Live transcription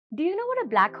Do you know what a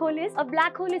black hole is? A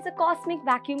black hole is a cosmic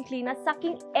vacuum cleaner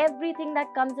sucking everything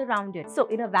that comes around it. So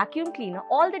in a vacuum cleaner,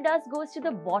 all the dust goes to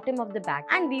the bottom of the bag,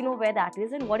 and we know where that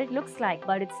is and what it looks like.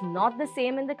 But it's not the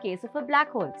same in the case of a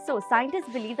black hole. So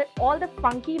scientists believe that all the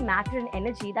funky matter and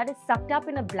energy that is sucked up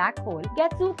in a black hole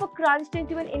gets super crunched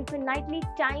into an infinitely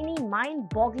tiny,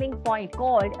 mind-boggling point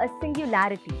called a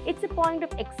singularity. It's a point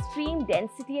of extreme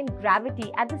density and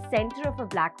gravity at the center of a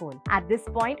black hole. At this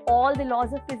point, all the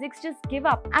laws of physics just give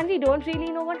up, and we don't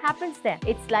really know what happens there.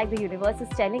 It's like the universe is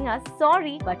telling us,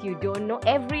 sorry, but you don't know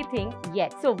everything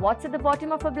yet. So what's at the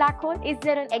bottom of a black hole? Is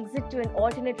there an exit to an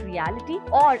alternate reality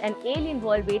or an alien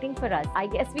world waiting for us? I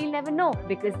guess we'll never know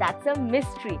because that's a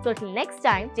mystery. So till next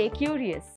time, stay curious.